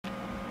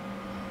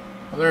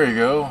Well, there you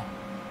go.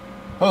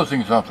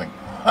 Posting something.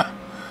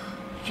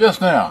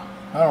 Just now.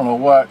 I don't know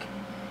what.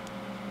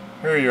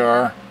 Here you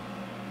are.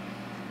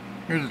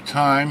 Here's the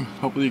time.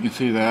 Hopefully you can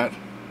see that.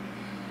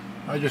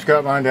 I just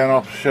got mine down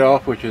off the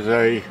shelf, which is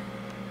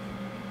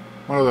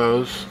one of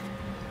those.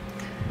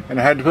 And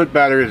I had to put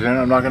batteries in.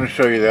 I'm not going to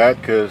show you that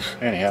because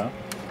anyhow.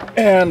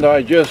 And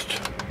I just,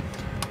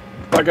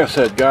 like I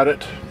said, got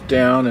it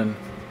down and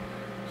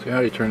see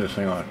how you turn this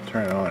thing on.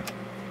 Turn it on.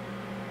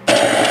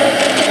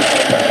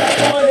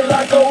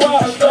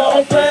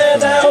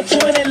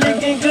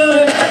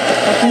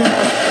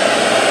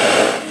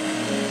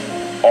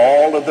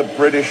 All of the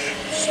British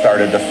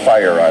started to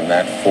fire on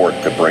that fort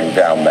to bring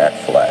down that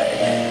flag.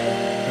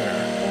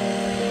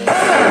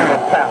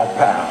 Pow,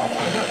 pow.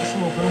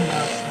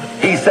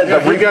 He said the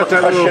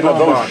repercussion of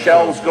those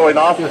shells going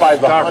off by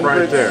the hundreds.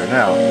 Right there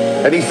now.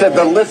 And he said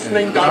the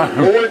listening got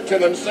bored to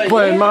them saying,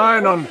 playing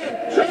mine on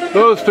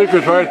those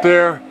speakers right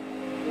there.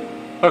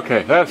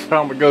 Okay, that's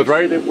how it goes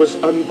right. It was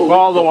unbelievable.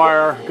 All the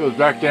wire goes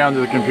back down to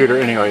the computer.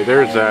 Anyway,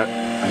 there's that.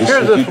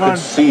 Here's this one. You could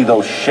see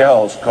those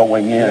shells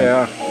going in.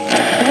 Yeah.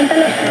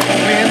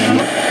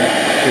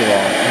 Too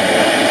long.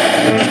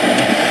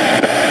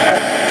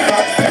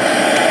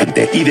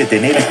 Y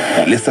detener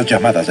estas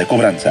llamadas de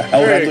cobranza,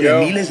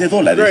 ahorrándole miles de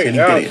dólares en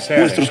interés.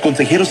 Nuestros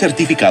consejeros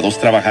certificados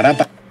trabajarán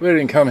para... We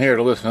didn't come here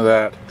to listen to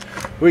that.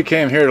 We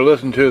came here to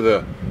listen to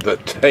the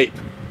tape.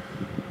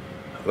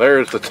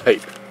 There's the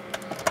tape.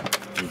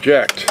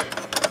 Eject.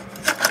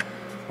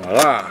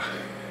 Voila.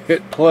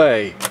 Hit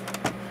play.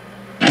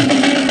 Don't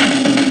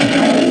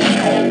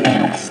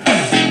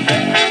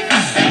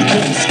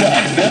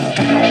stop now.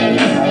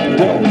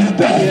 Don't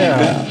stop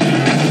now.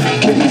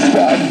 Can't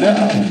stop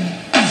now.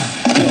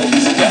 Don't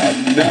stop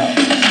now.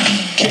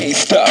 Can't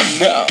stop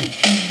now.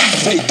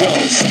 Say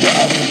don't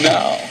stop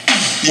now.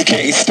 You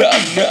can't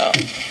stop now.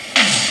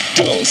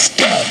 Don't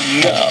stop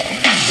now.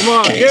 Come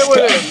on, get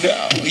with it.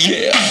 Now.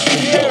 Yeah.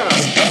 Don't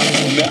stop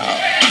now.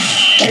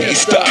 Can't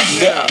stop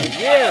now.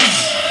 Yeah.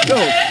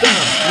 Don't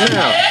stop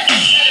now.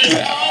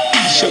 Clap.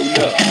 Show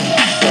up.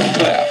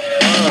 Clap.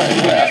 All right.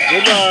 Clap.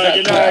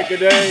 Good night, good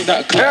day.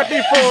 Happy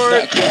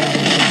 4th.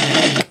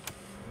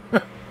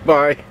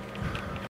 Bye.